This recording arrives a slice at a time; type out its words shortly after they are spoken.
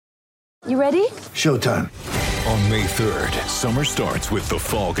You ready? Showtime. On May 3rd, summer starts with The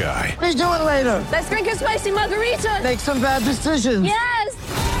Fall Guy. Let's do it later. Let's drink a spicy margarita. Make some bad decisions.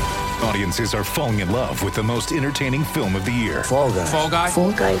 Yes! Audiences are falling in love with the most entertaining film of the year. Fall Guy. Fall Guy?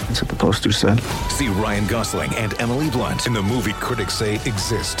 Fall Guy. That's what the poster said. See Ryan Gosling and Emily Blunt in the movie critics say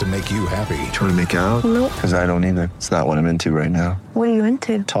exists to make you happy. Trying to make it out? Nope. Because I don't either. It's not what I'm into right now. What are you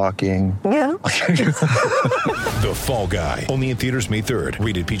into? Talking. Yeah. The Fall Guy. Only in theaters May 3rd.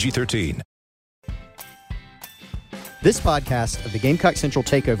 Rated PG-13. This podcast of the Gamecock Central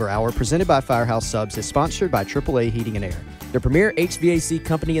Takeover Hour, presented by Firehouse Subs, is sponsored by AAA Heating and Air. The premier HVAC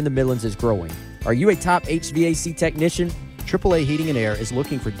company in the Midlands is growing. Are you a top HVAC technician? AAA Heating and Air is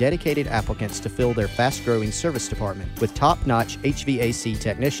looking for dedicated applicants to fill their fast-growing service department with top-notch HVAC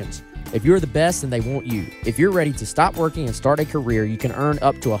technicians. If you're the best, then they want you. If you're ready to stop working and start a career, you can earn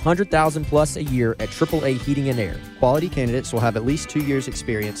up to $100,000 plus a year at AAA Heating and Air. Quality candidates will have at least 2 years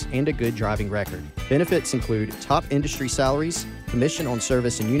experience and a good driving record. Benefits include top industry salaries, commission on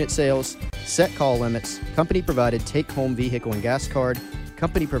service and unit sales, set call limits, company-provided take-home vehicle and gas card,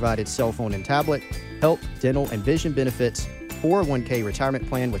 company-provided cell phone and tablet, health, dental, and vision benefits, 401k retirement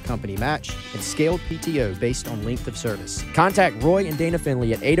plan with company match, and scaled PTO based on length of service. Contact Roy and Dana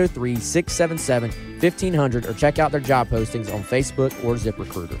Finley at 803-677-1500 or check out their job postings on Facebook or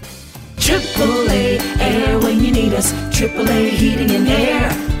ZipRecruiter. AAA Air when you need us. AAA Heating and Air.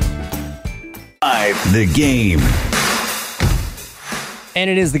 The Game.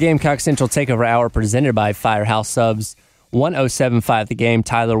 And it is the Gamecock Central Takeover Hour presented by Firehouse Subs. 107.5 The Game.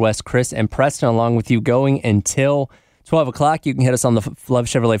 Tyler, West, Chris, and Preston along with you going until 12 o'clock. You can hit us on the Love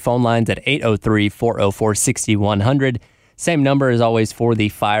Chevrolet phone lines at 803-404-6100. Same number as always for the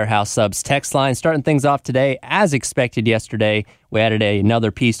Firehouse Subs text line. Starting things off today, as expected yesterday, we added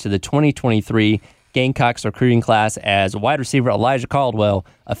another piece to the 2023 Gamecocks recruiting class as wide receiver Elijah Caldwell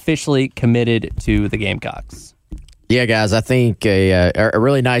officially committed to the Gamecocks. Yeah, guys, I think a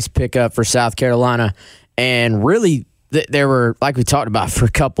really nice pickup for South Carolina. And really, there were, like we talked about for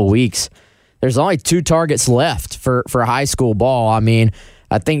a couple weeks, there's only 2 targets left for high school ball. I mean,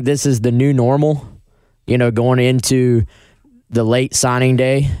 I think this is the new normal, going into the late signing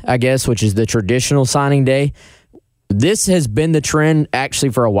day, I guess, which is the traditional signing day. This has been the trend actually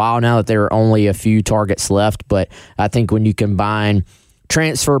for a while now that there are only a few targets left. But I think when you combine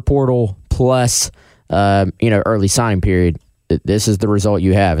transfer portal plus, early signing period, this is the result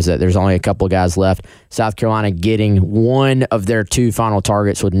you have, is that there's only a couple of guys left. South Carolina getting one of their 2 final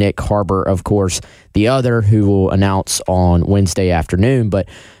targets with Nick Harbor, of course, the other who will announce on Wednesday afternoon. But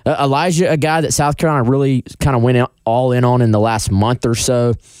Elijah, a guy that South Carolina really kind of went all in on in the last month or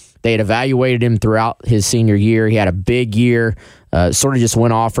so. They had evaluated him throughout his senior year. He had a big year, sort of just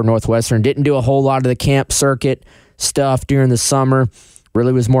went off for Northwestern. Didn't do a whole lot of the camp circuit stuff during the summer.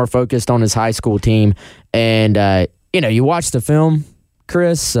 Really was more focused on his high school team. And, you watch the film,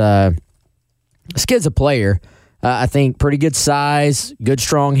 Chris, this kid's a player. I think pretty good size, good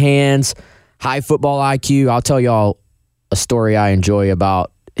strong hands, high football IQ. I'll tell y'all a story I enjoy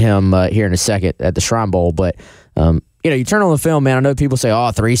about him here in a second at the Shrine Bowl. But, you turn on the film, man, I know people say,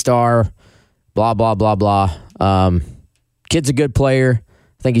 3-star, blah, blah, blah, blah. Kid's a good player.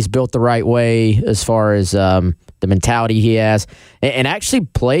 I think he's built the right way as far as the mentality he has. And actually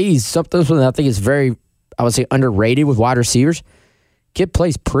plays something that I think is very, I would say, underrated with wide receivers. Kid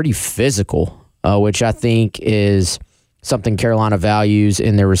plays pretty physical, which I think is something Carolina values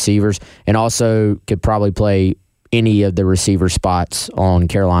in their receivers, and also could probably play any of the receiver spots on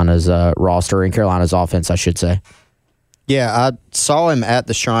Carolina's roster, and Carolina's offense, I should say. Yeah, I saw him at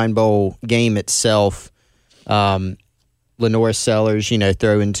the Shrine Bowl game itself. Lenore Sellers,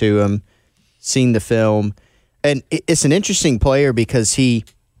 throwing to him, seen the film. And it's an interesting player because I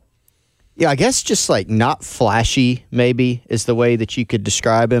guess just like not flashy, maybe, is the way that you could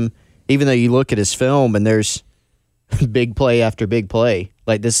describe him. Even though you look at his film and there's big play after big play.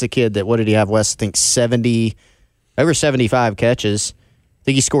 Like, this is a kid that, what did he have, Wes? I think over 75 catches. I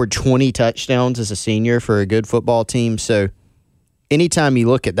think he scored 20 touchdowns as a senior for a good football team. So anytime you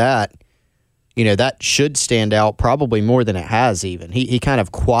look at that, that should stand out probably more than it has even. He kind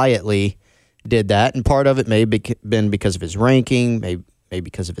of quietly did that, and part of it may have been because of his ranking, maybe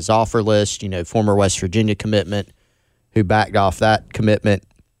because of his offer list, former West Virginia commitment who backed off that commitment,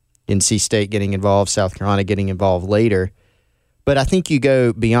 NC State getting involved, South Carolina getting involved later. But I think you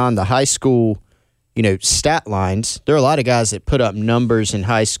go beyond the high school, stat lines. There are a lot of guys that put up numbers in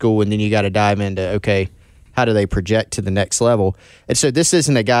high school, and then you got to dive into, okay, how do they project to the next level? And so this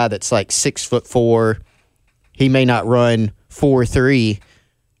isn't a guy that's like 6'4". He may not run 4.3,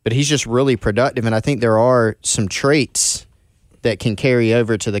 but he's just really productive. And I think there are some traits that can carry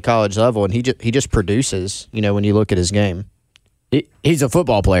over to the college level, and he just produces. When you look at his game, he's a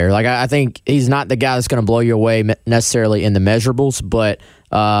football player. Like I think he's not the guy that's going to blow you away necessarily in the measurables, but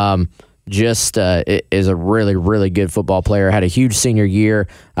is a really, really good football player. Had a huge senior year.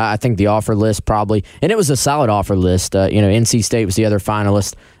 I think the offer list probably, and it was a solid offer list. NC State was the other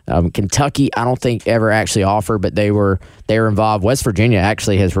finalist. Kentucky, I don't think ever actually offered, but they were involved. West Virginia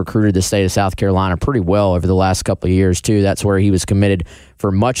actually has recruited the state of South Carolina pretty well over the last couple of years too. That's where he was committed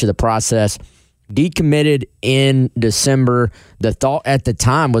for much of the process. Decommitted in December. The thought at the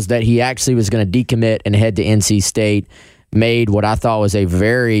time was that he actually was going to decommit and head to NC State. Made what I thought was a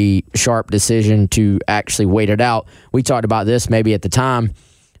very sharp decision to actually wait it out. We talked about this maybe at the time.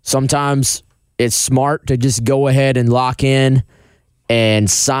 Sometimes it's smart to just go ahead and lock in and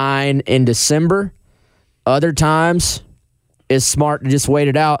sign in December. Other times it's smart to just wait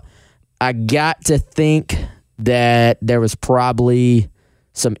it out. I got to think that there was probably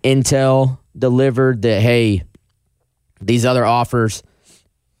some intel delivered that, hey, these other offers,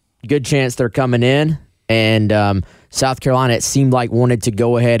 good chance they're coming in. And South Carolina, it seemed like, wanted to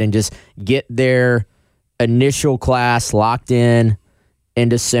go ahead and just get their initial class locked in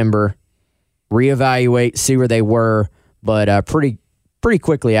December, reevaluate, see where they were. But pretty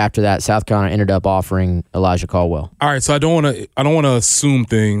quickly after that, South Carolina ended up offering Elijah Caldwell. All right, so I don't want to assume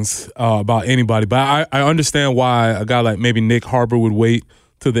things about anybody, but I understand why a guy like maybe Nick Harbor would wait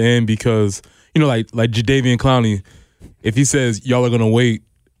to the end because like Jadeveon Clowney, if he says y'all are gonna wait,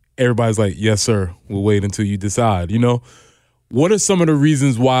 everybody's like, yes, sir, we'll wait until you decide. What are some of the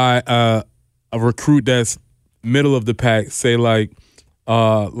reasons why a recruit that's middle of the pack, say like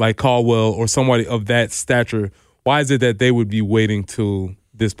Caldwell or somebody of that stature, why is it that they would be waiting till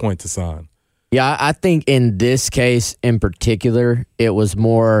this point to sign? Yeah, I think in this case in particular, it was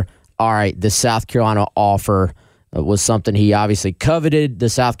more, all right, the South Carolina offer was something he obviously coveted. The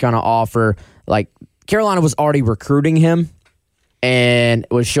South Carolina offer, like Carolina was already recruiting him and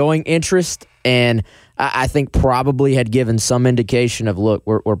was showing interest, and I think probably had given some indication of, look,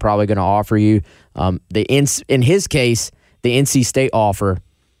 we're probably going to offer you. In his case, the NC State offer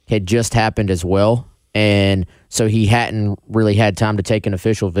had just happened as well, and so he hadn't really had time to take an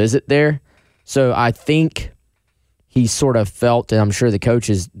official visit there. So I think he sort of felt, and I'm sure the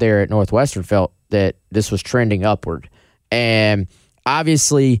coaches there at Northwestern felt, that this was trending upward. And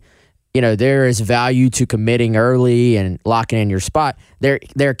obviously, there is value to committing early and locking in your spot.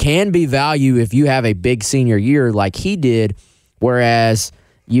 There can be value if you have a big senior year like he did, whereas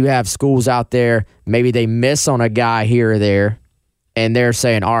you have schools out there, maybe they miss on a guy here or there, and they're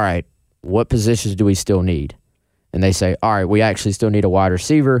saying, all right, what positions do we still need? And they say, all right, we actually still need a wide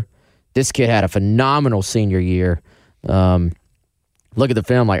receiver. This kid had a phenomenal senior year. Look at the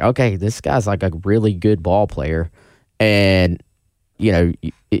film, like, okay, this guy's like a really good ball player. And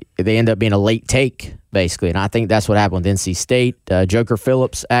they end up being a late take, basically. And I think that's what happened with NC State. Joker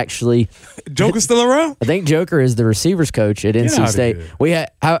Phillips, actually. Joker's still around? I think Joker is the receivers coach at NC State. We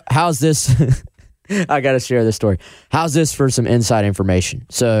had, how's this? I got to share this story. How's this for some inside information?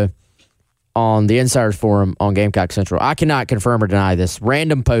 So on the Insiders Forum on Gamecock Central, I cannot confirm or deny this.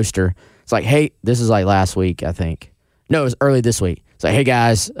 Random poster. It's like, hey, this is like last week, I think. No, it was early this week. It's like, hey,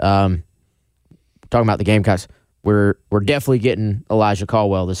 guys, talking about the Gamecocks. We're definitely getting Elijah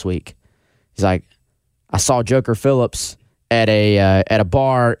Caldwell this week. He's like, I saw Joker Phillips at a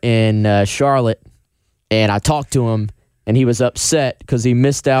bar in Charlotte, and I talked to him, and he was upset because he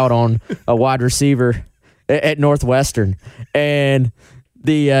missed out on a wide receiver at Northwestern. And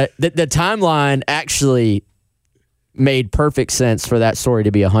the timeline actually made perfect sense for that story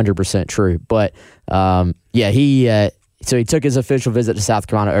to be 100% true. But so he took his official visit to South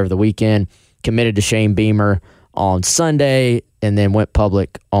Carolina over the weekend, committed to Shane Beamer on Sunday, and then went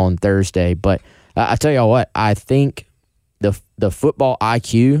public on Thursday. But I tell you what, I think the football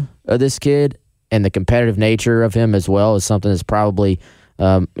IQ of this kid and the competitive nature of him as well is something that's probably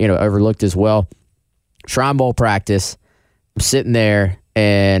overlooked as well. Shrine Bowl practice, I'm sitting there,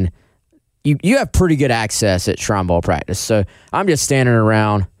 and you have pretty good access at Shrine Bowl practice. So I'm just standing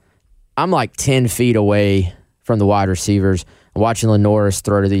around. I'm like 10 feet away from the wide receivers. I'm watching Lenoris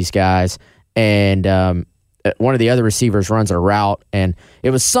throw to these guys, and one of the other receivers runs a route, and it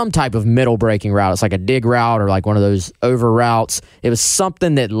was some type of middle breaking route. It's like a dig route or like one of those over routes. It was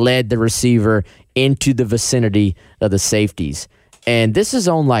something that led the receiver into the vicinity of the safeties. And this is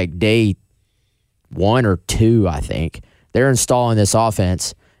on like day 1 or 2, I think. They're installing this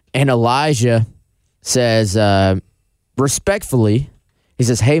offense, and Elijah says, respectfully, he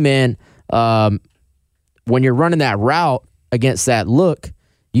says, hey, man, when you're running that route against that look,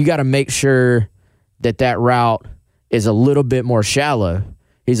 you got to make sure that route is a little bit more shallow.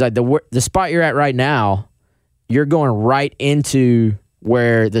 He's like, the spot you're at right now, you're going right into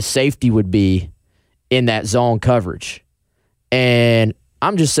where the safety would be in that zone coverage. And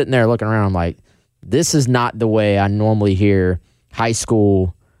I'm just sitting there looking around. I'm like, this is not the way I normally hear high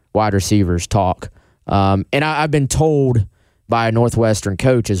school wide receivers talk. And I've been told by a Northwestern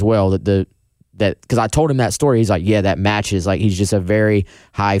coach as well that because I told him that story, he's like, yeah, that matches. Like, he's just a very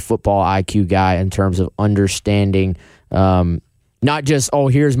high football IQ guy in terms of understanding not just, oh,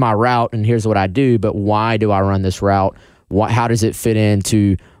 here's my route and here's what I do, but why do I run this route? How does it fit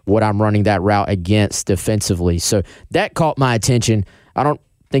into what I'm running that route against defensively? So that caught my attention. I don't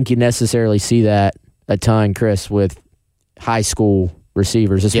think you necessarily see that a ton, Chris, with high school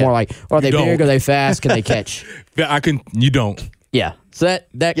receivers. It's more like, are they big? Are they fast? Can they catch? You don't. Yeah. So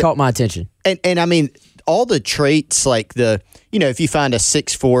that caught my attention. And I mean, all the traits, like if you find a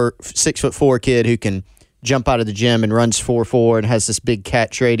 6'4" kid who can jump out of the gym and runs 4.4 and has this big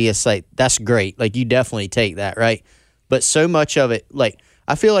catch radius, like, that's great. Like, you definitely take that, right? But so much of it, like,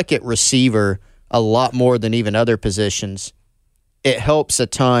 I feel like at receiver, a lot more than even other positions, it helps a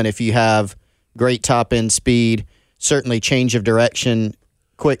ton if you have great top end speed. Certainly change of direction,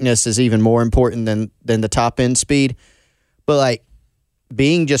 quickness is even more important than the top end speed. But like,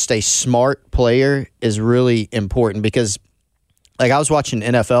 being just a smart player is really important, because like, I was watching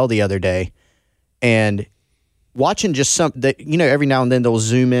NFL the other day and watching just every now and then they'll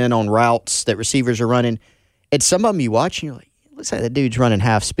zoom in on routes that receivers are running. And some of them you watch and you're like, it looks like that dude's running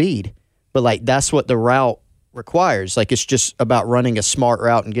half speed. But like, that's what the route requires. Like, it's just about running a smart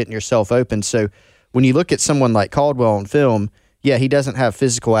route and getting yourself open. So when you look at someone like Caldwell on film, yeah, he doesn't have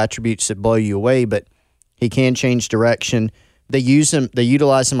physical attributes that blow you away, but he can change direction. They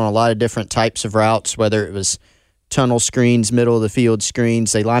utilize him on a lot of different types of routes, whether it was tunnel screens, middle of the field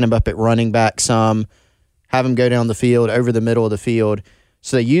screens. They line him up at running back some, have him go down the field, over the middle of the field.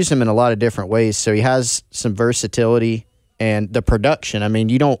 So they use him in a lot of different ways. So he has some versatility and the production. I mean,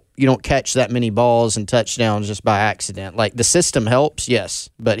 you don't catch that many balls and touchdowns just by accident. Like, the system helps, yes,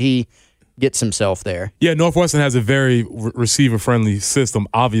 but he gets himself there. Yeah, Northwestern has a very receiver-friendly system,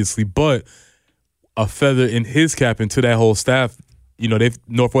 obviously, but a feather in his cap and to that whole staff,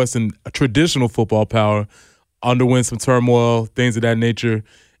 Northwestern, a traditional football power, underwent some turmoil, things of that nature,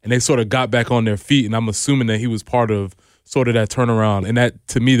 and they sort of got back on their feet, and I'm assuming that he was part of sort of that turnaround, and that,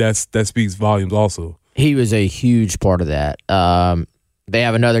 to me, that speaks volumes also. He was a huge part of that. They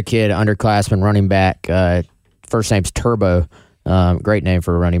have another kid, underclassman running back, first name's Turbo, great name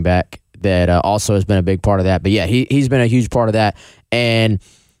for a running back, that also has been a big part of that. But yeah, he's been a huge part of that, and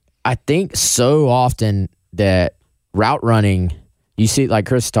I think so often that route running, you see, like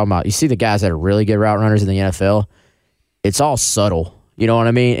Chris was talking about, you see the guys that are really good route runners in the NFL, it's all subtle. You know what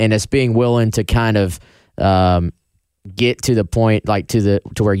I mean? And it's being willing to kind of get to the point, like to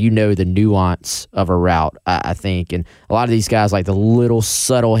where the nuance of a route, I think. And a lot of these guys, like the little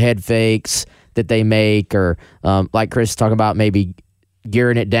subtle head fakes that they make, or like Chris talking about, maybe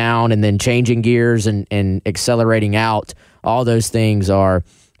gearing it down and then changing gears and accelerating out. All those things are,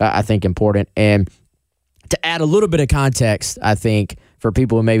 I think, important. And to add a little bit of context, I think, for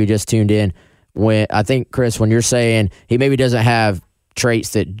people who maybe just tuned in, when I think, Chris, when you're saying he maybe doesn't have traits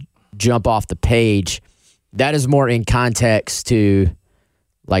that jump off the page, that is more in context to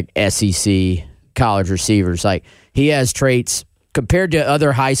like SEC college receivers. Like, he has traits compared to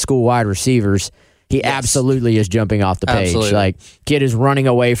other high school wide receivers. He absolutely is jumping off the page. Absolutely. Like, kid is running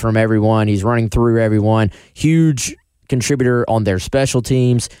away from everyone. He's running through everyone. Huge contributor on their special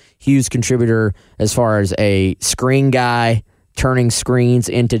teams. Huge contributor as far as a screen guy, turning screens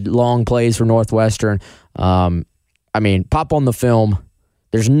into long plays for Northwestern. I mean, pop on the film.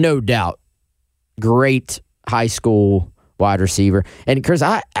 There's no doubt. Great high school wide receiver. And Chris,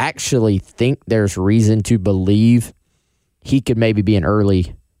 I actually think there's reason to believe he could maybe be an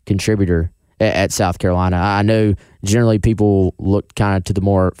early contributor at South Carolina. I know generally people look kind of to the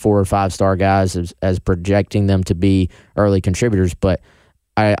more 4 or 5 star guys as projecting them to be early contributors, but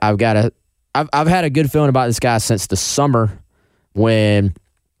I've had a good feeling about this guy since the summer, when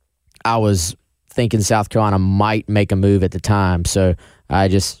I was thinking South Carolina might make a move at the time. So I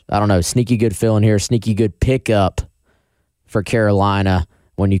don't know, sneaky good feeling here, sneaky good pickup for Carolina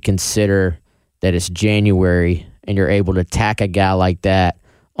when you consider that it's January and you're able to tack a guy like that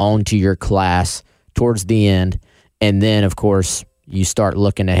onto your class towards the end. And then, of course, you start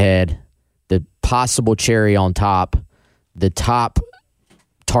looking ahead. The possible cherry on top, the top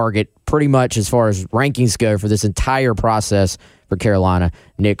target pretty much as far as rankings go for this entire process for Carolina,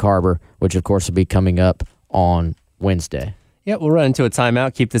 Nick Harbor, which, of course, will be coming up on Wednesday. Yeah, we'll run into a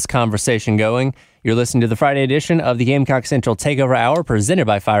timeout, keep this conversation going. You're listening to the Friday edition of the Gamecock Central Takeover Hour presented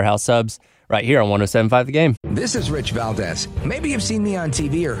by Firehouse Subs right here on 107.5 The Game. This is Rich Valdez. Maybe you've seen me on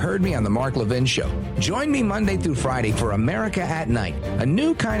TV or heard me on The Mark Levin Show. Join me Monday through Friday for America at Night, a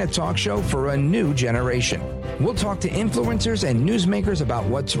new kind of talk show for a new generation. We'll talk to influencers and newsmakers about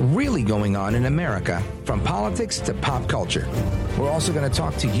what's really going on in America, from politics to pop culture. We're also going to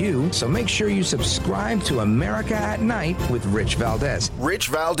talk to you, so make sure you subscribe to America at Night with Rich Valdez. Rich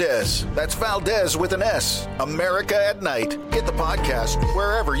Valdez. That's Valdez with an S. America at Night. Get the podcast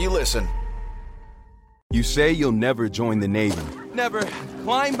wherever you listen. You say you'll never join the Navy. Never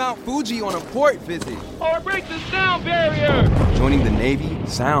climb Mount Fuji on a port visit. Or break the sound barrier. Joining the Navy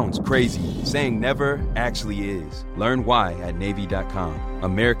sounds crazy. Saying never actually is. Learn why at Navy.com.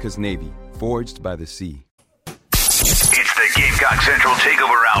 America's Navy, forged by the sea. It's the Gamecock Central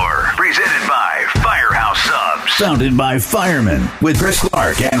Takeover Hour, presented by Firehouse Subs. Founded by firemen, with Chris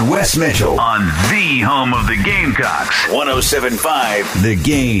Clark and Wes Mitchell on the home of the Gamecocks. 107.5 The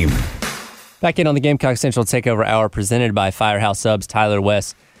Game. Back in on the Gamecock Central Takeover Hour presented by Firehouse Subs. Tyler,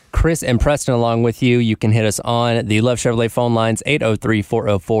 Wes, Chris, and Preston along with you. You can hit us on the Love Chevrolet phone lines,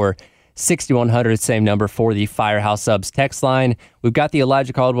 803-404-6100, same number for the Firehouse Subs text line. We've got the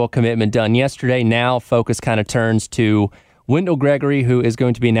Elijah Caldwell commitment done yesterday. Now focus kind of turns to Wendell Gregory, who is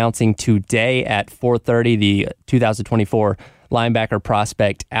going to be announcing today at 4:30 the 2024 linebacker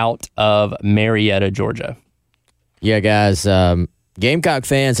prospect out of Marietta, Georgia. Yeah, guys, Gamecock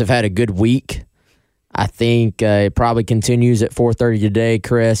fans have had a good week. I think it probably continues at 4:30 today,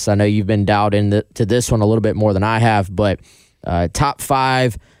 Chris. I know you've been dialed into this one a little bit more than I have, but top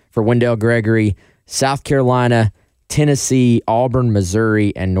 5 for Wendell Gregory: South Carolina, Tennessee, Auburn,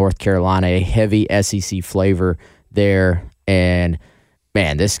 Missouri, and North Carolina. A heavy SEC flavor there. And,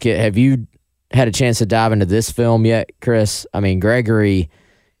 man, this kid, have you had a chance to dive into this film yet, Chris? I mean, Gregory,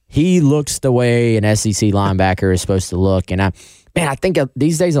 he looks the way an SEC linebacker is supposed to look. And I think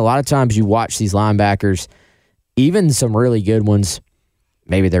these days a lot of times you watch these linebackers, even some really good ones,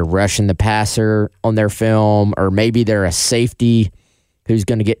 maybe they're rushing the passer on their film, or maybe they're a safety who's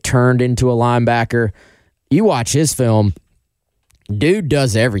going to get turned into a linebacker. You watch his film, dude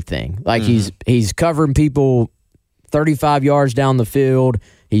does everything. Like he's covering people 35 yards down the field.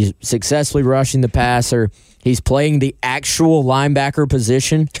 He's successfully rushing the passer. He's playing the actual linebacker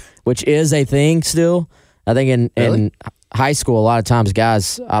position, which is a thing still. I think in high school, a lot of times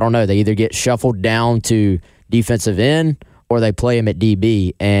guys, I don't know, they either get shuffled down to defensive end or they play him at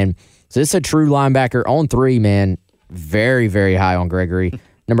DB. And so this is a true linebacker on 3, man. Very, very high on Gregory.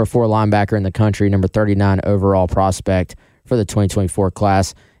 Number 4 linebacker in the country, number 39 overall prospect for the 2024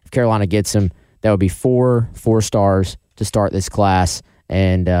 class. If Carolina gets him, that would be 4 stars to start this class.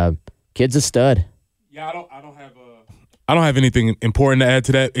 And kid's a stud. Yeah, I don't have anything important to add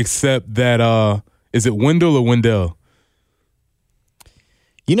to that except that is it Wendell or Wendell?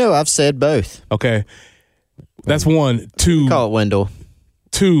 You know, I've said both. Okay. That's 1. 2. Call it Wendell.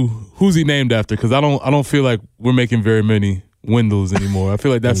 2. Who's he named after? Because I don't feel like we're making very many Wendells anymore. I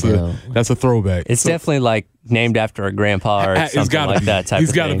feel like that's a throwback. It's definitely like named after a grandpa or something like that type of thing.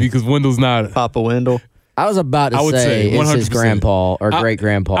 He's got to be, because Wendell's not Papa Wendell. I was about to say it's his grandpa or great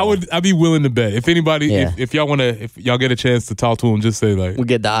grandpa. I'd be willing to bet. If anybody, if y'all if y'all get a chance to talk to him, just say like, we'll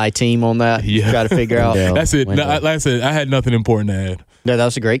get the I-team on that. Yeah. Try to figure out. That's it. No, like I said, I had nothing important to add. No, that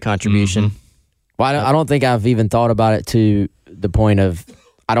was a great contribution. Mm-hmm. Well, I don't think I've even thought about it to the point of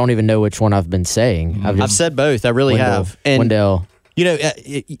I don't even know which one I've been saying. I've said both. I really have. And Wendell. You know,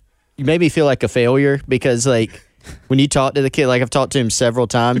 you made me feel like a failure because, like, when you talk to the kid, like I've talked to him several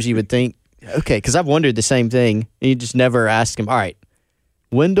times, you would think, okay, because I've wondered the same thing. And you just never ask him, all right,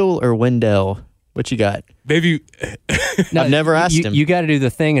 Wendell or Wendell? What you got? Maybe. I've never asked him. You got to do the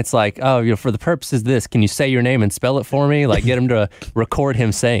thing. It's like, for the purposes of this, can you say your name and spell it for me? Like, get him to record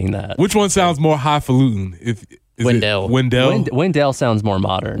him saying that. Which one sounds more highfalutin? Wendell. Wendell sounds more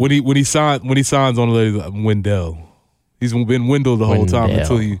modern. When he signs on the lady, Wendell. He's been Wendell the whole time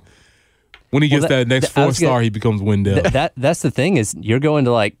until when he gets that next 4-star, he becomes Wendell. That's the thing is you're going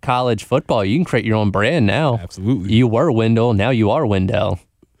to like college football. You can create your own brand now. Absolutely. You were Wendell. Now you are Wendell.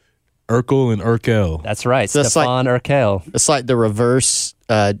 Urkel and Urkel. That's right. So Stephon Urkel. It's like the reverse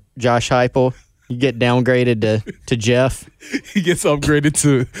Josh Heupel. You get downgraded to Jeff. He gets upgraded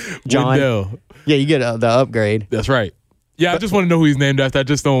to John. Wendell. Yeah, you get the upgrade. That's right. Yeah, I just want to know who he's named after. I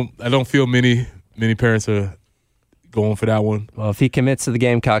don't feel many parents are going for that one. Well, if he commits to the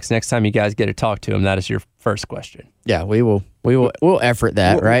Gamecocks next time you guys get to talk to him, that is your first question. Yeah, we'll effort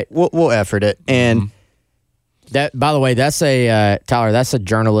that, right? We'll effort it. And that, by the way, that's Tyler, that's a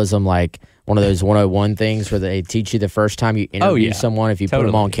journalism like one of those 101 things where they teach you the first time you interview someone, if you put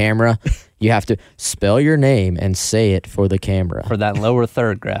them on camera, you have to spell your name and say it for the camera. For that lower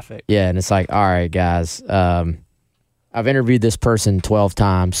third graphic. Yeah, and it's like, all right, guys, I've interviewed this person 12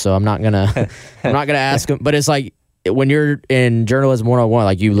 times, so I'm not gonna ask them. But it's like when you're in journalism 101,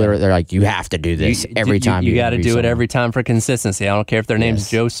 like they're like, you have to do this every time. You got to do it every time for consistency. I don't care if their name's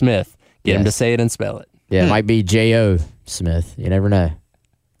Joe Smith. Get them to say it and spell it. Yeah, it might be J.O. Smith. You never know.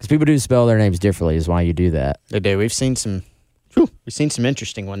 Because people do spell their names differently is why you do that. They do. We've seen some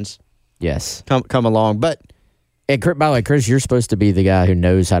interesting ones. Yes. Come along. But by the way, Chris, you're supposed to be the guy who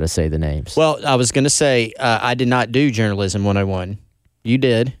knows how to say the names. Well, I was going to say, I did not do Journalism 101. You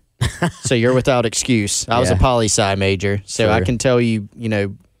did. So you're without excuse. I was a poli-sci major, so I can tell you,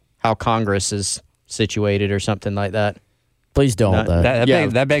 how Congress is situated or something like that. Please don't.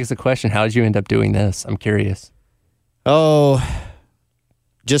 That begs the question, how did you end up doing this? I'm curious. Oh,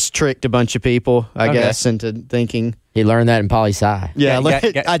 just tricked a bunch of people, I guess, into thinking. He learned that in poli-sci. Yeah,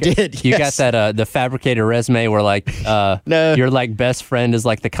 I did. You got that the fabricated resume where your best friend is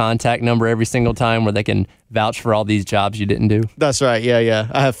like the contact number every single time where they can vouch for all these jobs you didn't do. That's right. Yeah.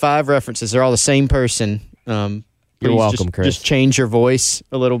 I have 5 references. They're all the same person. You're welcome, Chris. Just change your voice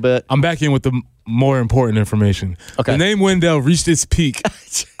a little bit. I'm back in with the more important information. Okay. The name Wendell reached its peak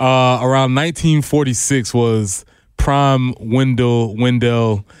around 1946 was prime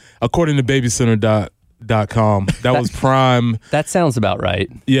Wendell, according to babycenter.com. That was prime. That sounds about right.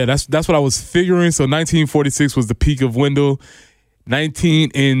 Yeah, that's what I was figuring. So 1946 was the peak of Wendell.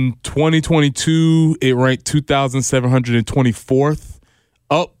 In 2022, it ranked 2,724th,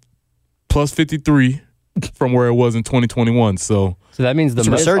 up plus 53 from where it was in 2021. So that means the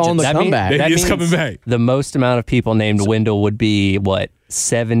most on the comeback. It's coming back. The most amount of people named Wendell would be what,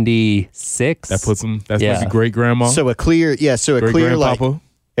 76? That puts him. That's my great grandma. So a clear like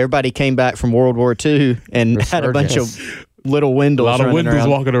everybody came back from World War II and had a bunch of little Wendells. A lot of Wendells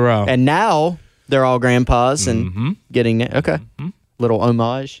walking around, and now they're all grandpas and getting little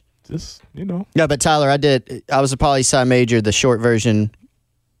homage. Just No, but Tyler, I was a poli-sci major. The short version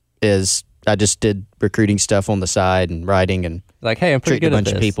is I just did recruiting stuff on the side and writing and like, hey, I'm pretty good a bunch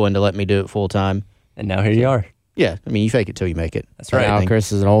at of this. people into letting me do it full time. And now here you are. Yeah, I mean, you fake it till you make it. That's right. Now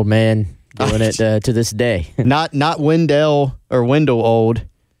Chris is an old man doing it to this day. Not Wendell or Wendell old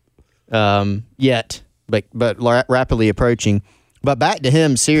yet, but rapidly approaching. But back to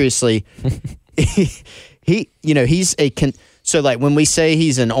him, seriously, he's so like when we say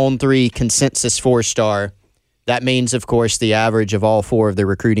he's an on-3 consensus 4-star, that means, of course, the average of all 4 of the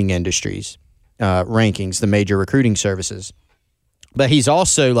recruiting industries rankings, the major recruiting services. But he's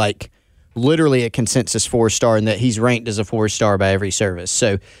also like literally a consensus 4-star in that he's ranked as a 4-star by every service.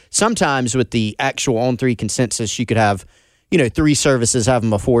 So sometimes with the actual on-3 consensus, you could have, 3 services have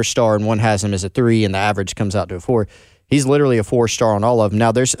him a 4-star and one has him as a 3, and the average comes out to a 4. He's literally a 4-star on all of them.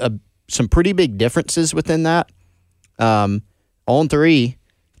 Now, there's some pretty big differences within that. On-3, I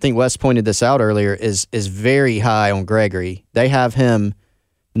think Wes pointed this out earlier, is very high on Gregory. They have him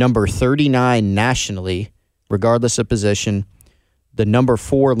number 39 nationally, regardless of position, the number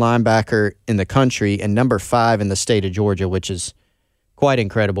 4 linebacker in the country, and number 5 in the state of Georgia, which is quite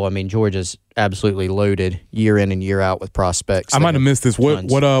incredible. I mean, Georgia's absolutely loaded year in and year out with prospects. I might have missed this. What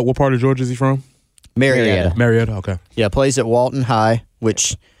part of Georgia is he from? Marietta. Marietta, okay. Yeah, plays at Walton High,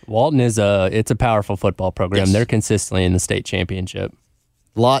 which Walton is it's a powerful football program. Yes. They're consistently in the state championship.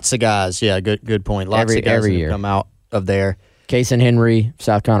 Lots of guys. Yeah, good point. Lots of guys every year come out of there. Case and Henry,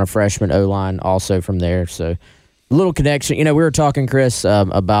 South Carolina freshman O-line, also from there. So, a little connection. We were talking, Chris,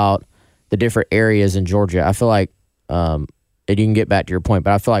 about the different areas in Georgia. I feel like, and you can get back to your point,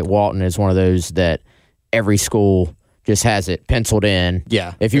 but I feel like Walton is one of those that every school just has it penciled in.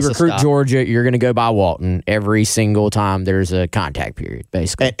 Yeah. If you recruit Georgia, you're going to go by Walton every single time there's a contact period,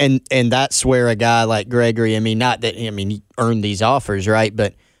 basically. And that's where a guy like Gregory, he earned these offers, right?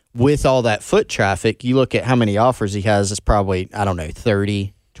 But with all that foot traffic, you look at how many offers he has, it's probably,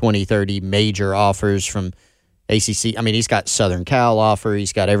 30 major offers from ACC. I mean, he's got Southern Cal offer.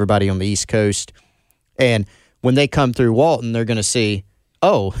 He's got everybody on the East Coast. And when they come through Walton, they're going to see,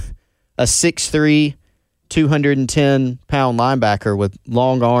 a 6'3", 210-pound linebacker with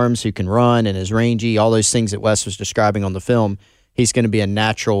long arms who can run and is rangy, all those things that Wes was describing on the film. He's going to be a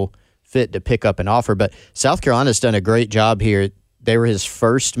natural fit to pick up an offer. But South Carolina's done a great job here. They were his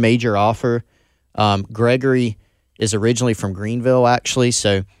first major offer. Gregory is originally from Greenville, actually,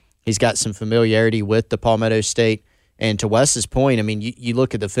 so he's got some familiarity with the Palmetto State. And to Wes's point, you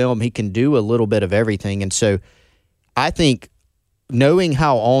look at the film, he can do a little bit of everything. And so I think knowing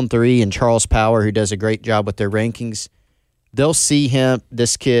how On3 and Charles Power, who does a great job with their rankings, they'll see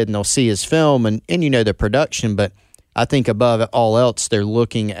this kid, and they'll see his film and the production. But I think above all else, they're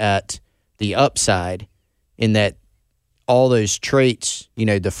looking at the upside in that all those traits,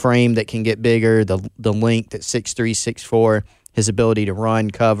 the frame that can get bigger, the length at 6'3", 6'4", his ability to run,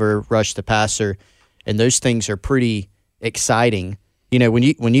 cover, rush the passer, and those things are pretty exciting. When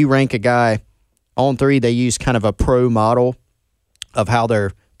you rank a guy on 3, they use kind of a pro model of how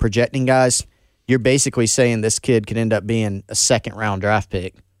they're projecting guys. You're basically saying this kid could end up being a second-round draft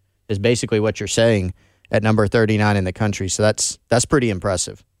pick, is basically what you're saying at number 39 in the country. So that's pretty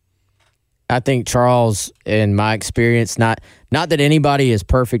impressive. I think Charles, in my experience, not that anybody is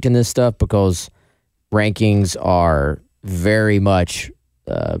perfect in this stuff, because rankings are very much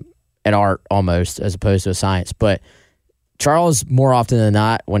an art almost as opposed to a science. But Charles, more often than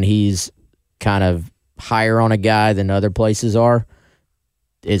not, when he's kind of higher on a guy than other places are,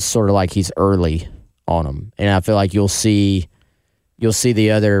 it's sort of like he's early on him. And I feel like you'll see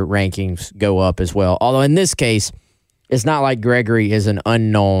the other rankings go up as well. Although in this case, it's not like Gregory is an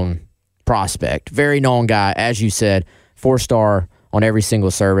unknown prospect. Very known guy, as you said, 4-star on every single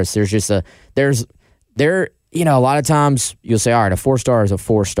service. A lot of times you'll say, all right, a 4-star is a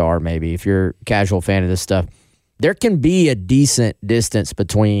 4-star maybe if you're a casual fan of this stuff. There can be a decent distance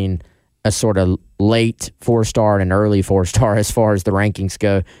between a sort of late 4-star and an early 4-star as far as the rankings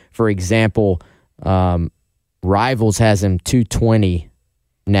go. For example, Rivals has him 220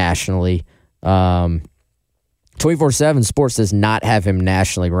 nationally. 24/7 Sports does not have him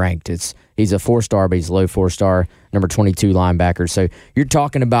nationally ranked. He's a 4-star, but he's a low 4-star, number 22 linebacker. So you're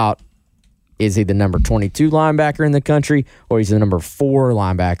talking about, is he the number 22 linebacker in the country, or he's the number 4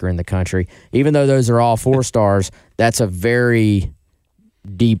 linebacker in the country? Even though those are all 4-stars, that's a very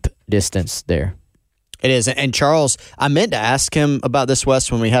deep distance there. It is. And Charles, I meant to ask him about this,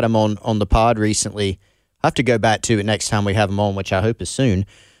 Wes, when we had him on the pod recently. I have to go back to it next time we have him on, which I hope is soon.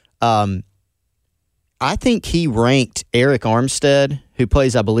 I think he ranked Eric Armstead, who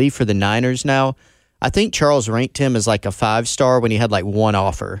plays, I believe, for the Niners now. I think Charles ranked him as like a 5-star when he had like one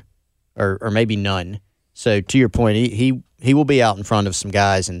offer, or maybe none. So to your point, he will be out in front of some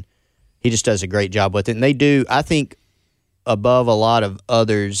guys, and he just does a great job with it. And they do, I think, above a lot of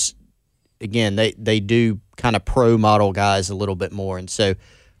others, again, they do kind of pro model guys a little bit more. And so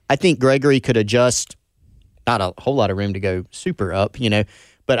I think Gregory could adjust, not a whole lot of room to go super up,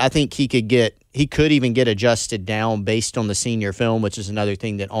 but I think he could even get adjusted down based on the senior film, which is another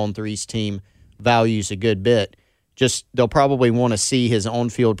thing that On3's team values a good bit. Just they'll probably want to see his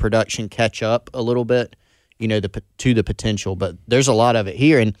on-field production catch up a little bit, to the potential. But there's a lot of it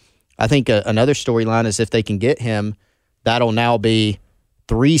here, and I think another storyline is if they can get him, that'll now be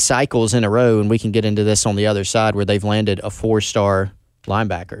 3 cycles in a row, and we can get into this on the other side where they've landed a 4-star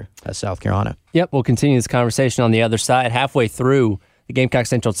linebacker at South Carolina. Yep, we'll continue this conversation on the other side halfway through the Gamecock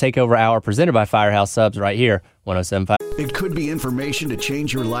Central Takeover Hour presented by Firehouse Subs right here, 107.5. It could be information to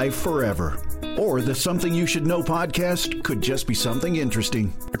change your life forever. Or the Something You Should Know podcast could just be something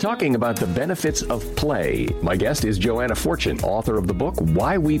interesting. We're talking about the benefits of play. My guest is Joanna Fortune, author of the book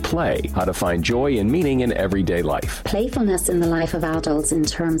Why We Play, How to Find Joy and Meaning in Everyday Life. Playfulness in the life of adults in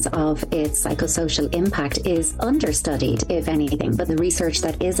terms of its psychosocial impact is understudied, if anything, but the research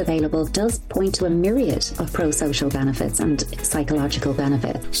that is available does point to a myriad of pro-social benefits and psychological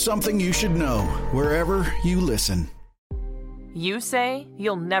benefits. Something you should know wherever you listen. You say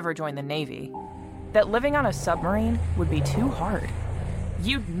you'll never join the Navy, that living on a submarine would be too hard.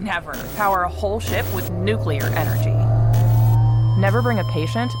 You'd never power a whole ship with nuclear energy. Never bring a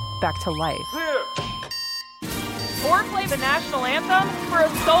patient back to life. Or play the national anthem for a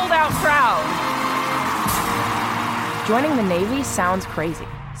sold-out crowd. Joining the Navy sounds crazy.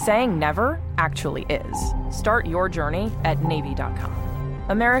 Saying never actually is. Start your journey at Navy.com.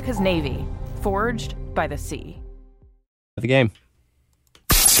 America's Navy, forged by the sea. The game.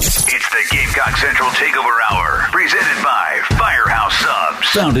 It's the Gamecock Central Takeover Hour, presented by Firehouse Subs.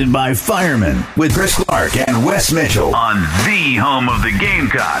 Founded by firemen, with Chris Clark and Wes Mitchell on the home of the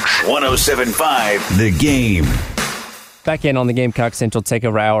Gamecocks. 107.5 The Game. Back in on the Gamecock Central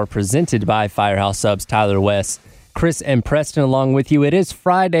Takeover Hour, presented by Firehouse Subs. Tyler, Wes, Chris, and Preston along with you. It is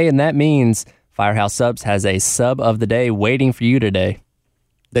Friday, and that means Firehouse Subs has a sub of the day waiting for you today.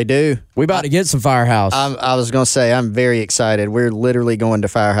 They do. We about to get some Firehouse. I was going to say, I'm very excited. We're literally going to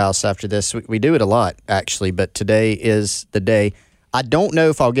Firehouse after this. We do it a lot, actually, but today is the day. I don't know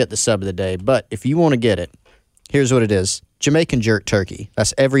if I'll get the sub of the day, but if you want to get it, here's what it is. Jamaican jerk turkey.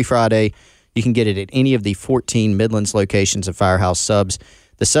 That's every Friday. You can get it at any of the 14 Midlands locations of Firehouse Subs.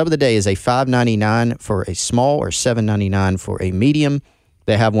 The sub of the day is a $5.99 for a small or $7.99 for a medium.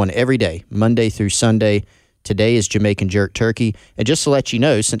 They have one every day, Monday through Sunday. Today is Jamaican jerk turkey. And just to let you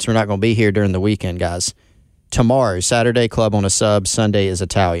know, since we're not going to be here during the weekend, guys, tomorrow, Saturday, Club on a Sub. Sunday is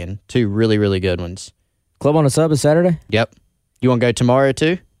Italian. 2 really, really good ones. Club on a Sub is Saturday? Yep. You want to go tomorrow,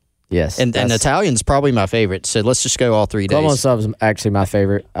 too? Yes. And Italian's probably my favorite, so let's just go all 3 days. Club on a Sub is actually my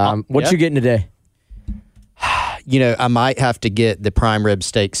favorite. What you getting today? I might have to get the prime rib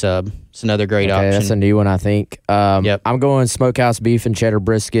steak sub. It's another great option. That's a new one, I think. Yep. I'm going smokehouse beef and cheddar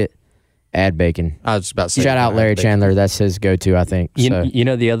brisket. Add bacon. I was about to say. Shout out Larry Chandler. That's his go-to, I think. You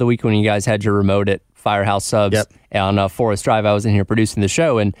know, the other week when you guys had your remote at Firehouse Subs on Forest Drive, I was in here producing the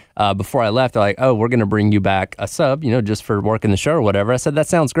show, and before I left, they're like, "Oh, we're going to bring you back a sub, just for working the show or whatever." I said, "That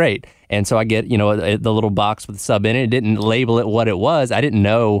sounds great." And so I get, the little box with the sub in it. It didn't label it what it was. I didn't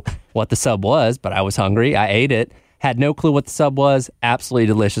know what the sub was, but I was hungry. I ate it. Had no clue what the sub was. Absolutely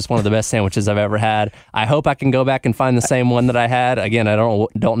delicious. One of the best sandwiches I've ever had. I hope I can go back and find the same one that I had. Again, I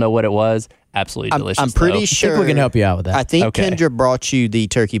don't know what it was. Absolutely delicious. I'm pretty sure I think we can help you out with that. I think Kendra brought you the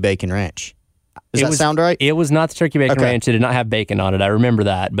turkey bacon ranch. Does that sound right? It was not the turkey bacon ranch. It did not have bacon on it. I remember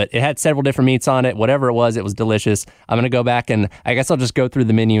that. But it had several different meats on it. Whatever it was delicious. I'm going to go back and I guess I'll just go through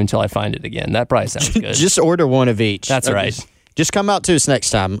the menu until I find it again. That probably sounds good. Just order one of each. That's right. Just come out to us next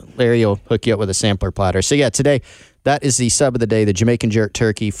time. Larry will hook you up with a sampler platter. So, today, that is the sub of the day, the Jamaican jerk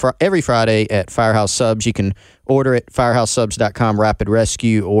turkey, every Friday at Firehouse Subs. You can order it, firehousesubs.com, Rapid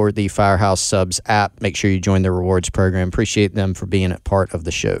Rescue, or the Firehouse Subs app. Make sure you join the rewards program. Appreciate them for being a part of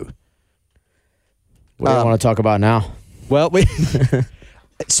the show. What do you want to talk about now? Well,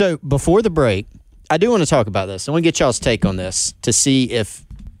 so before the break, I do want to talk about this. I want to get y'all's take on this to see if,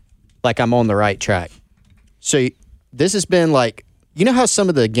 I'm on the right track. So this has been how some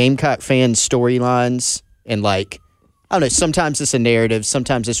of the Gamecock fan storylines and I don't know, sometimes it's a narrative,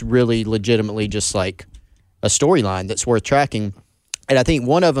 sometimes it's really legitimately just a storyline that's worth tracking. And I think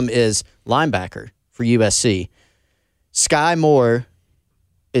one of them is linebacker for USC. Sky Moore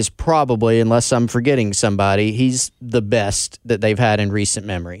is probably, unless I'm forgetting somebody, he's the best that they've had in recent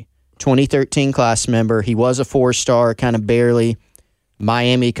memory. 2013 class member. He was a 4-star, kind of barely.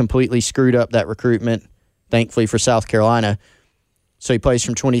 Miami completely screwed up that recruitment, thankfully for South Carolina. So he plays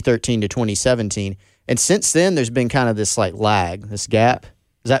from 2013 to 2017. And since then, there's been kind of this lag, this gap.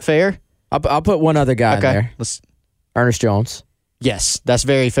 Is that fair? I'll put one other guy in there. Ernest Jones. Yes, that's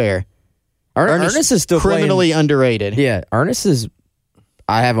very fair. Ernest is still criminally underrated. Yeah, Ernest is.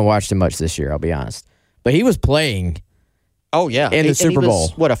 I haven't watched him much this year, I'll be honest. But he was playing. Oh, yeah. In the Super Bowl.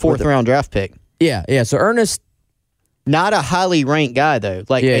 What, a 4th-round draft pick? Yeah. So Ernest. Not a highly ranked guy, though.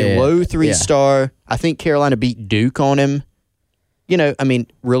 A low 3-star. I think Carolina beat Duke on him.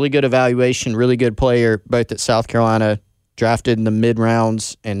 Really good evaluation, really good player, both at South Carolina, drafted in the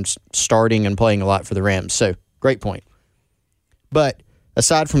mid-rounds and starting and playing a lot for the Rams. So, great point. But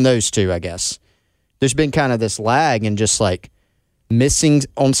aside from those two, I guess, there's been kind of this lag and just missing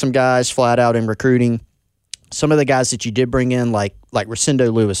on some guys flat out in recruiting. Some of the guys that you did bring in, like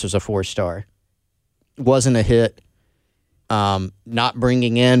Rosendo Lewis was a 4-star. Wasn't a hit. Not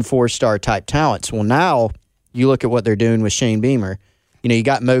bringing in 4-star type talents. Well, now you look at what they're doing with Shane Beamer. You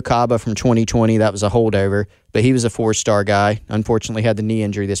got Mo Kaba from 2020. That was a holdover, but he was a 4-star guy. Unfortunately, had the knee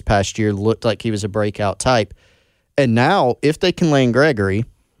injury this past year. Looked like he was a breakout type. And now, if they can land Gregory,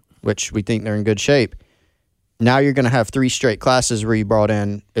 which we think they're in good shape, now you're going to have 3 straight classes where you brought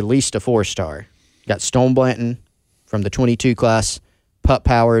in at least a 4-star. You got Stone Blanton from the 22 class, Pup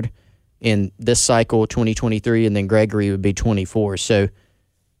Howard in this cycle, 2023, and then Gregory would be 24. So,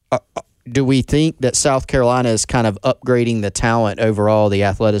 do we think that South Carolina is kind of upgrading the talent overall, the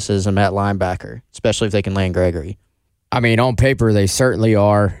athleticism at linebacker, especially if they can land Gregory? I mean, on paper, they certainly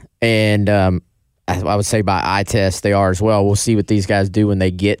are. And I would say by eye test, they are as well. We'll see what these guys do when they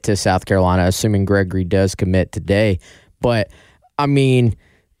get to South Carolina, assuming Gregory does commit today. But,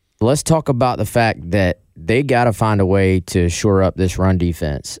 let's talk about the fact that they got to find a way to shore up this run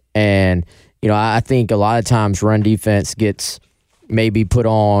defense. And, I think a lot of times run defense gets maybe put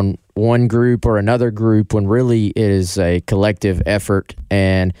on one group or another group when really it is a collective effort.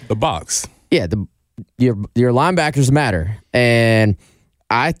 And the box. Yeah, your linebackers matter. And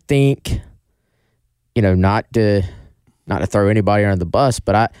I think, not to throw anybody under the bus,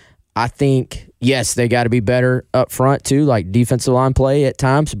 but I think, yes, they got to be better up front too, like defensive line play at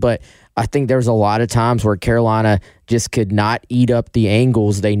times, but I think there's a lot of times where Carolina just could not eat up the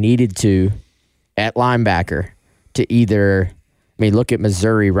angles they needed to at linebacker to either look at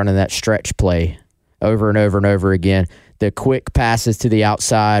Missouri running that stretch play over and over and over again. The quick passes to the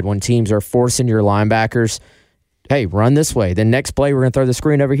outside when teams are forcing your linebackers, hey, run this way. The next play, we're going to throw the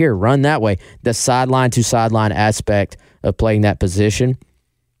screen over here. Run that way. The sideline to sideline aspect of playing that position,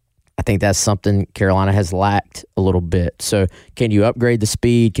 I think that's something Carolina has lacked a little bit. So can you upgrade the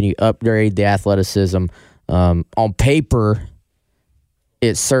speed? Can you upgrade the athleticism? On paper,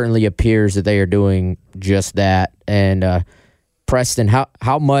 it certainly appears that they are doing just that. And Preston,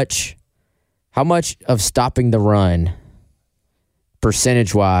 how much of stopping the run,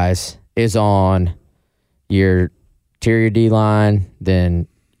 percentage-wise, is on your interior D-line, then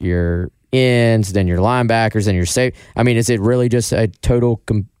your ends, then your linebackers, then your safe? I mean, is it really just a total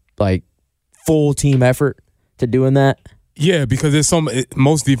full team effort to doing that? Yeah, because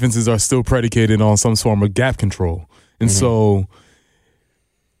most defenses are still predicated on some form of gap control. And so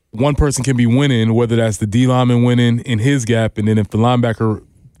one person can be winning, whether that's the D lineman winning in his gap, and then if the linebacker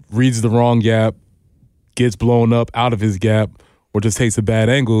reads the wrong gap, gets blown up out of his gap, or just takes a bad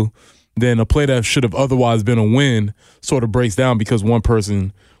angle, then a play that should have otherwise been a win sort of breaks down because one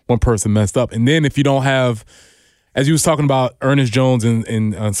person messed up. And then if you don't have, as you was talking about Ernest Jones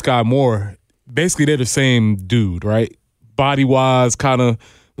and Sky Moore, basically they're the same dude, right? Body-wise, kind of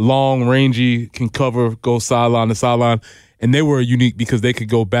long, rangy, can cover, go sideline to sideline. And they were unique because they could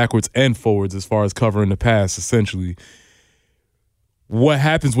go backwards and forwards as far as covering the pass, essentially. What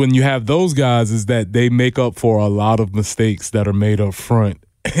happens when you have those guys is that they make up for a lot of mistakes that are made up front.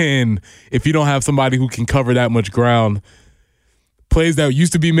 And if you don't have somebody who can cover that much ground, plays that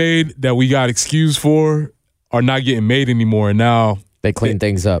used to be made that we got excused for are not getting made anymore. And now they clean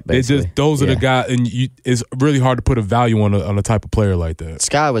things up, basically. Those are the guys, and it's really hard to put a value on a type of player like that.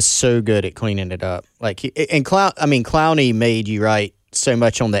 Sky was so good at cleaning it up. Clowney made you right so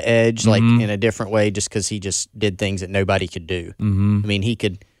much on the edge, in a different way, just because he just did things that nobody could do. Mm-hmm. I mean, he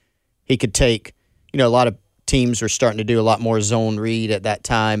could take, a lot of teams were starting to do a lot more zone read at that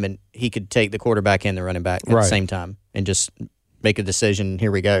time, and he could take the quarterback and the running back at the same time and just make a decision.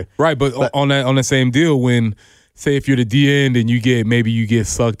 Here we go. Right, but on the same deal, when say if you're the D end and you get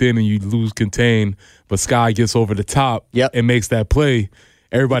sucked in and you lose contain, but Sky gets over the top and makes that play,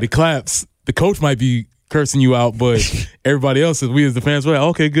 everybody claps. The coach might be cursing you out, but everybody else, we as the fans, were like,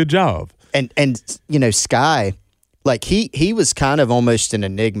 okay, good job. And Sky, he was kind of almost an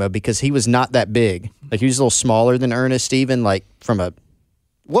enigma because he was not that big. He was a little smaller than Ernest, even from a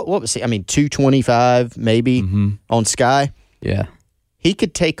what was he? 225 maybe on Sky. Yeah. He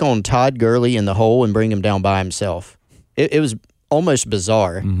could take on Todd Gurley in the hole and bring him down by himself. It was almost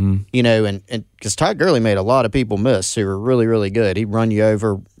bizarre, and because Todd Gurley made a lot of people miss who were really, really good. He'd run you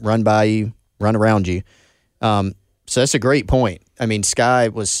over, run by you, run around you. So that's a great point. Sky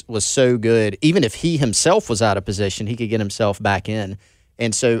was so good. Even if he himself was out of position, he could get himself back in.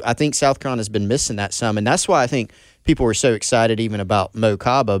 And so I think South Carolina's been missing that some, and that's why I think people were so excited even about Mo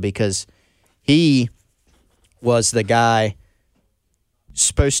Kaba, because he was the guy,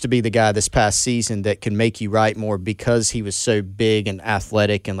 supposed to be the guy this past season that can make you right more because he was so big and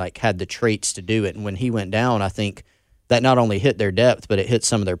athletic and had the traits to do it. And when he went down, I think that not only hit their depth, but it hit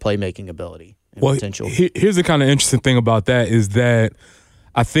some of their playmaking ability and potential. Here's the kind of interesting thing about that is that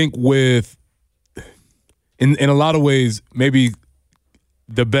I think in a lot of ways, maybe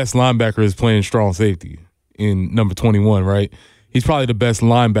the best linebacker is playing strong safety in number 21, right? He's probably the best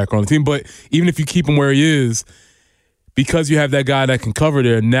linebacker on the team. But even if you keep him where he is, because you have that guy that can cover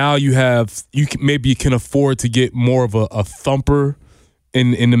there, now you can afford to get more of a thumper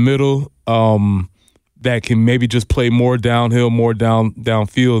in the middle that can maybe just play more downhill, more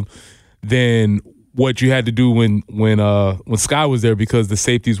downfield than what you had to do when Sky was there, because the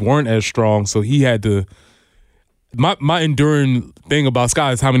safeties weren't as strong. So he had to. My enduring thing about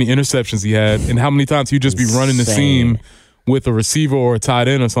Sky is how many interceptions he had and how many times he'd just be running the seam with a receiver or a tight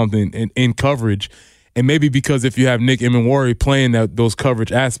end or something in coverage. And maybe because if you have Nick Emenwari playing those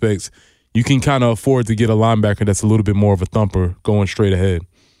coverage aspects, you can kind of afford to get a linebacker that's a little bit more of a thumper going straight ahead.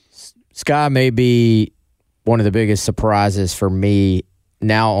 Sky may be one of the biggest surprises for me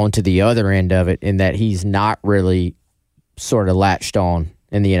now onto the other end of it, in that he's not really sort of latched on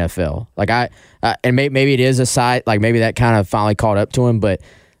in the NFL. And maybe it is a side, maybe that kind of finally caught up to him, but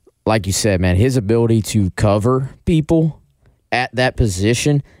like you said, man, his ability to cover people at that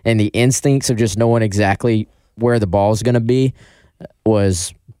position and the instincts of just knowing exactly where the ball is going to be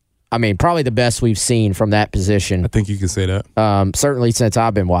was, probably the best we've seen from that position. I think you can say that. Certainly since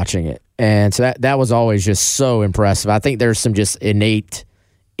I've been watching it. And so that was always just so impressive. I think there's some just innate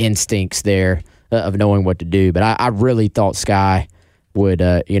instincts there of knowing what to do. But I really thought Sky would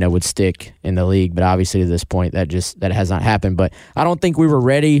stick in the league. But obviously to this point, that has not happened. But I don't think we were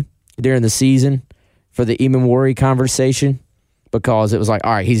ready during the season for the Emenwari conversation, because it was all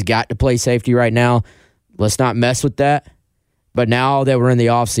right, he's got to play safety right now. Let's not mess with that. But now that we're in the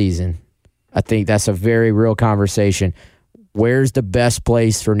offseason, I think that's a very real conversation. where's the best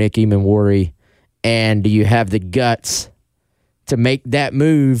place for Nick Emmanwori, and do you have the guts to make that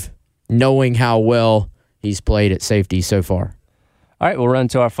move knowing how well he's played at safety so far? All right, we'll run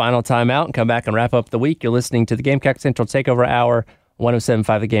to our final timeout and come back and wrap up the week. You're listening to the Gamecock Central Takeover Hour,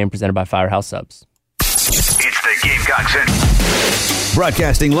 107.5 The Game, presented by Firehouse Subs. It's the Gamecock Central.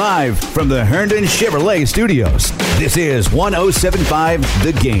 Broadcasting live from the Herndon Chevrolet Studios. This is 107.5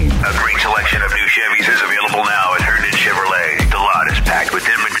 The Game. A great selection of new Chevys is available now at Herndon Chevrolet. The lot is packed with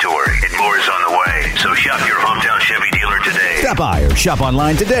inventory and more is on the way. So shop your hometown Chevy dealer today. Stop by or shop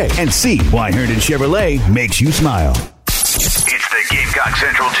online today and see why Herndon Chevrolet makes you smile. It's the Gamecock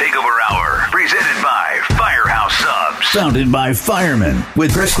Central Takeover Hour, presented by Firehouse Subs. Founded by firemen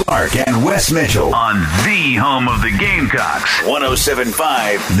with Chris Clark and Wes Mitchell On the home of the Gamecocks,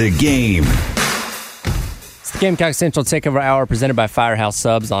 107.5 The Game. It's the Gamecock Central Takeover Hour, presented by Firehouse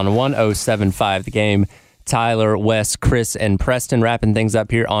Subs on 107.5 The Game. Tyler, Wes, Chris, and Preston wrapping things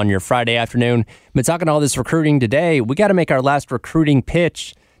up here on your Friday afternoon. Been talking all this recruiting today. We got to make our last recruiting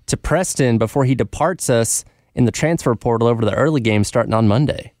pitch to Preston before he departs us in the transfer portal over the early game starting on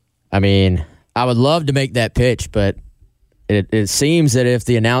Monday. I mean, I would love to make that pitch, but it seems that if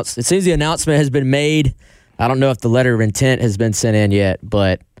the announcement has been made, I don't know if the letter of intent has been sent in yet,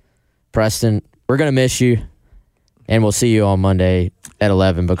 but Preston, we're going to miss you, and we'll see you on Monday at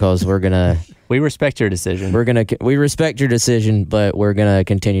 11 because we're going to... We respect your decision. We respect your decision, but we're going to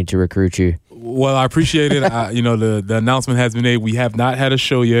continue to recruit you. Well, I appreciate it. The announcement has been made. We have not had a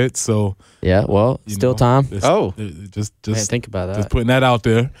show yet, so yeah. Well, still time. Just think about that. Just putting that out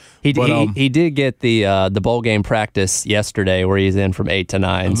there. He did get the bowl game practice yesterday, where he's in from 8 to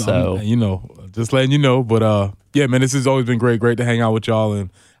 9. Just letting you know. But yeah, man, this has always been great to hang out with y'all,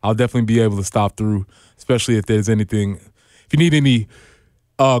 and I'll definitely be able to stop through, especially if there's anything. If you need any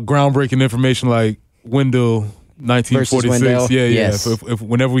groundbreaking information like Wendell 1946. Yeah. Yes. So if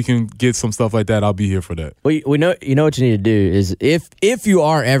whenever we can get some stuff like that, I'll be here for that. We know what you need to do is if you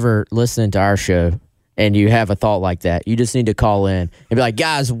are ever listening to our show and you have a thought like that, you just need to call in and be like,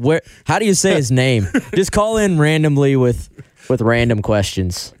 guys, how do you say his name? Just call in randomly with random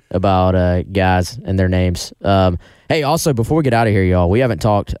questions about guys and their names. Hey, also before we get out of here, y'all, we haven't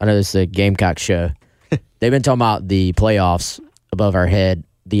talked. I know this is a Gamecock show. They've been talking about the playoffs above our head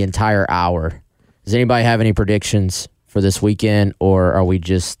the entire hour. Does anybody have any predictions for this weekend, or are we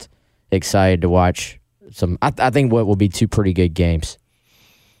just excited to watch some? I think what will be two pretty good games.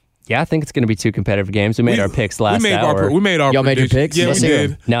 Yeah, I think it's going to be two competitive games. We made our picks last hour. We made our Y'all made your picks? Yeah, Let's we hear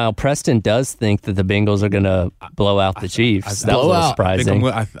did. Now, Preston does think that the Bengals are going to blow out the Chiefs. That was a little surprising.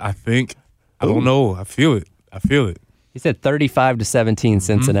 I think. I don't know. I feel it. He said 35-17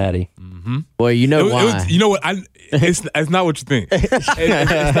 Cincinnati. Mm-hmm. Well, you know why. You know what? It's not what you think.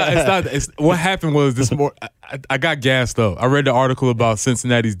 It's not. What happened was this morning. I got gassed up. I read the article about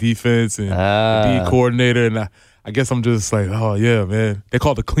Cincinnati's defense and the D coordinator, and I guess I'm just like, oh yeah, man. They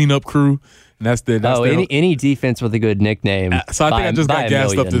call it the cleanup crew, and that's any defense with a good nickname. So I think I just got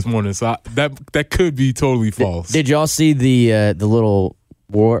gassed up this morning. So that could be totally false. Did y'all see the little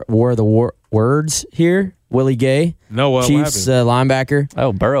war of the words here? Willie Gay, no, Chiefs linebacker.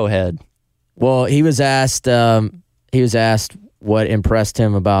 Oh, Burrowhead. Well, he was asked what impressed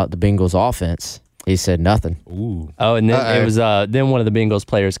him about the Bengals offense. He said nothing. Ooh. Oh, and then it was then one of the Bengals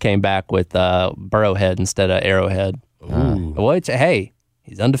players came back with Burrowhead instead of Arrowhead. Ooh. Well, hey,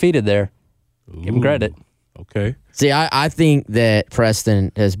 he's undefeated there. Ooh. Give him credit. Okay. See, I think that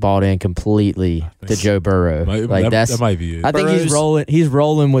Preston has bought in completely to Joe Burrow. That might be it. I think he's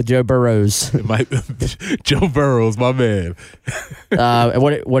rolling with Joe Burrows. It might Joe Burrows, my man.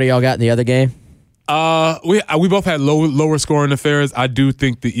 What do y'all got in the other game? We both had lower scoring affairs. I do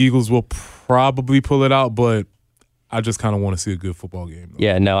think the Eagles will probably pull it out, but I just kind of want to see a good football game. Though.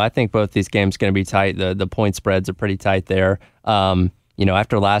 Yeah, no, I think both these games are going to be tight. The point spreads are pretty tight there.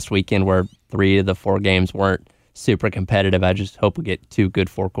 After last weekend where 3 of the 4 games weren't super competitive, I just hope we get 2 good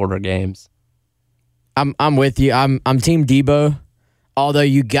 4-quarter games. I'm with you. I'm Team Debo. Although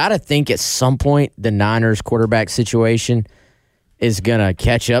you got to think at some point the Niners quarterback situation is going to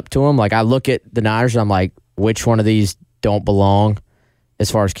catch up to them. Like I look at the Niners and I'm like, which one of these don't belong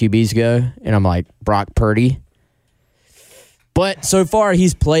as far as QBs go? And I'm like, Brock Purdy. But so far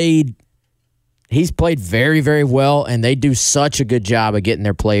he's played very, very well, and they do such a good job of getting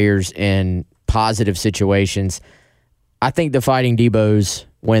their players in positive situations. I think the Fighting Debos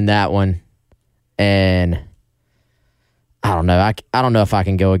win that one, and I don't know. I don't know if I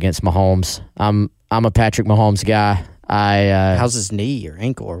can go against Mahomes. I'm a Patrick Mahomes guy. How's his knee or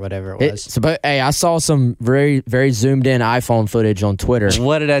ankle or whatever it was? I saw some very, very zoomed in iPhone footage on Twitter.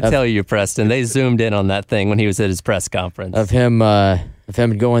 What did I tell you, Preston? They zoomed in on that thing when he was at his press conference. Of him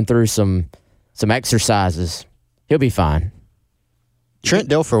going through some exercises. He'll be fine. Trent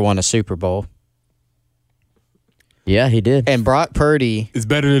Dilfer won a Super Bowl. Yeah, he did. And Brock Purdy is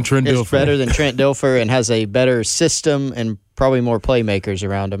better than Trent Dilfer. Is better than Trent Dilfer and has a better system and probably more playmakers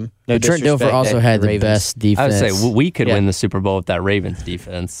around him. No Trent Dilfer also had the best defense. I would say we could win the Super Bowl with that Ravens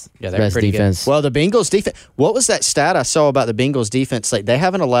defense. Yeah, they're pretty defense. Good. Well, the Bengals defense. What was that stat I saw about the Bengals defense? Like they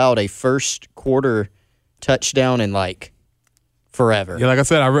haven't allowed a first quarter touchdown in like forever. Yeah, like I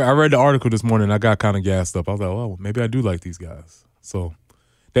said, I read the article this morning. And I got kind of gassed up. I was like, well, maybe I do like these guys. So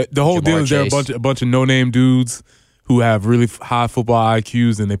the whole deal is they're a bunch of no-name dudes who have really high football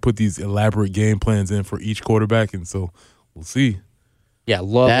IQs, and they put these elaborate game plans in for each quarterback, and so we'll see. Yeah,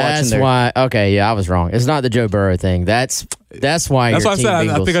 love watching That's why. Okay, yeah, I was wrong. It's not the Joe Burrow thing. That's why. That's why I said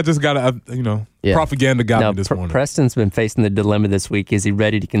I think I just got propaganda got me this morning. Preston's been facing the dilemma this week. Is he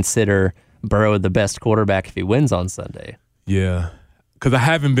ready to consider Burrow the best quarterback if he wins on Sunday? Yeah, because I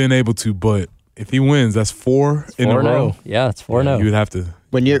haven't been able to, but if he wins, that's 4 in a row. Yeah, it's 4-0. You would have to.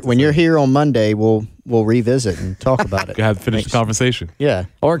 When you're here on Monday, we'll revisit and talk about it. You have to finish the conversation. Yeah.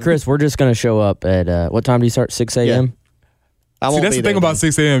 Or Chris, we're just going to show up at what time do you start? 6 a.m. Yeah. See, that's the thing about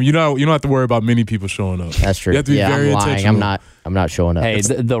 6 a.m. You don't have to worry about many people showing up. That's true. You have to be very I'm lying. intentional. I'm not showing up. Hey,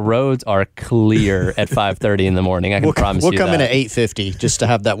 the roads are clear at 5:30 in the morning. I can promise you that. We'll come in at 8:50 just to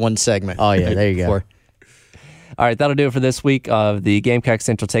have that one segment. Oh yeah, there you go. All right, that'll do it for this week of the Gamecock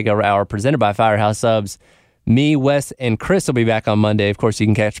Central Takeover Hour presented by Firehouse Subs. Me, Wes, and Chris will be back on Monday. Of course, you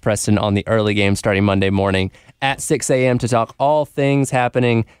can catch Preston on the early game starting Monday morning at 6 a.m. to talk all things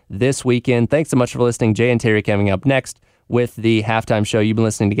happening this weekend. Thanks so much for listening. Jay and Terry coming up next with the halftime show. You've been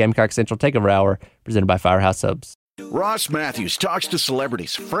listening to Gamecock Central Takeover Hour presented by Firehouse Subs. Ross Matthews talks to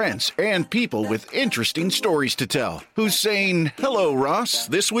celebrities, friends, and people with interesting stories to tell. Who's saying, hello, Ross,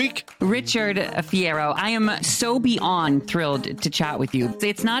 this week? Richard Fierro, I am so beyond thrilled to chat with you.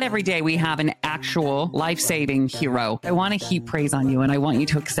 It's not every day we have an actual life-saving hero. I want to heap praise on you, and I want you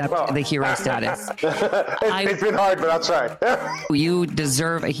to accept the hero status. It's been hard, but I'll try. You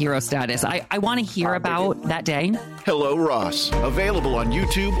deserve a hero status. I want to hear about that day. Hello, Ross. Available on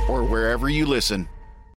YouTube or wherever you listen.